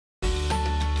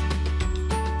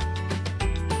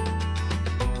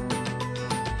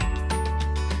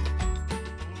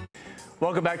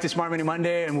Welcome back to Smart Money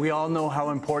Monday, and we all know how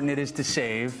important it is to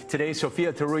save. Today,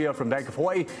 Sophia Teruya from Bank of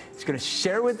Hawaii is going to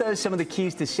share with us some of the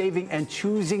keys to saving and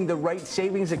choosing the right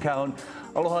savings account.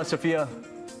 Aloha, Sophia.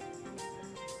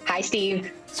 Hi,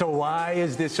 Steve. So why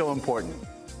is this so important?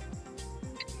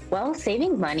 Well,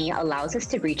 saving money allows us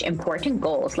to reach important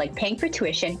goals like paying for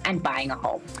tuition and buying a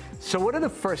home. So what are the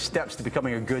first steps to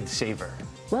becoming a good saver?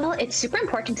 Well, it's super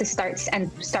important to start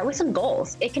with some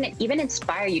goals. It can even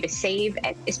inspire you to save,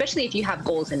 especially if you have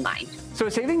goals in mind. So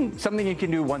is saving something you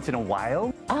can do once in a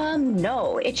while?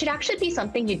 No, it should actually be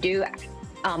something you do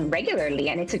regularly,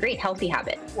 and it's a great healthy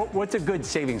habit. What's a good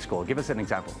savings goal? Give us an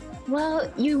example.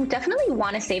 Well, you definitely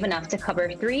want to save enough to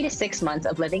cover 3 to 6 months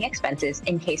of living expenses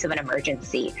in case of an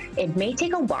emergency. It may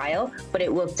take a while, but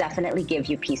it will definitely give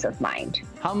you peace of mind.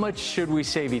 How much should we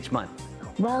save each month?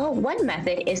 Well, one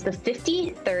method is the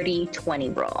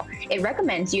 50-30-20 rule. It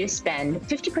recommends you to spend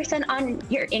 50% on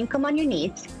your income on your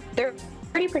needs, 30%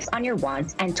 on your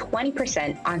wants, and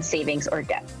 20% on savings or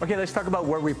debt. Okay, let's talk about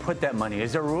where we put that money.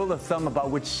 Is there a rule of thumb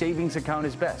about which savings account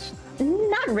is best?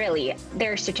 Not really.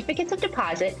 There are certificates of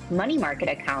deposit, money market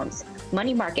accounts,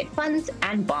 money market funds,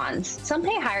 and bonds. Some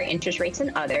pay higher interest rates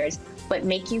than others, but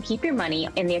make you keep your money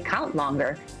in the account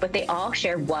longer, but they all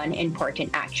share one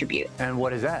important attribute. And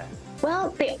what is that?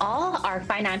 Well, they all are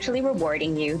financially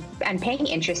rewarding you and paying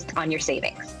interest on your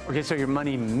savings. Okay, so your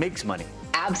money makes money.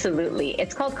 Absolutely.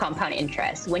 It's called compound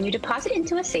interest. When you deposit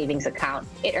into a savings account,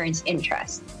 it earns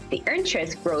interest. The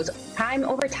interest grows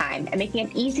over time and making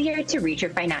it easier to reach your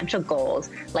financial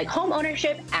goals like home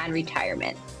ownership and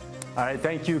retirement. All right,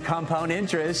 thank you, compound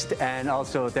interest, and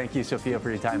also thank you, Sophia,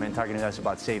 for your time and talking to us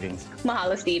about savings.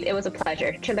 Mahalo, Steve. It was a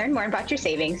pleasure. To learn more about your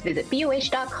savings, visit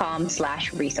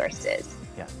boh.com/resources.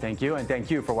 Yeah, thank you, and thank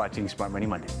you for watching Smart Money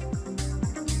Monday.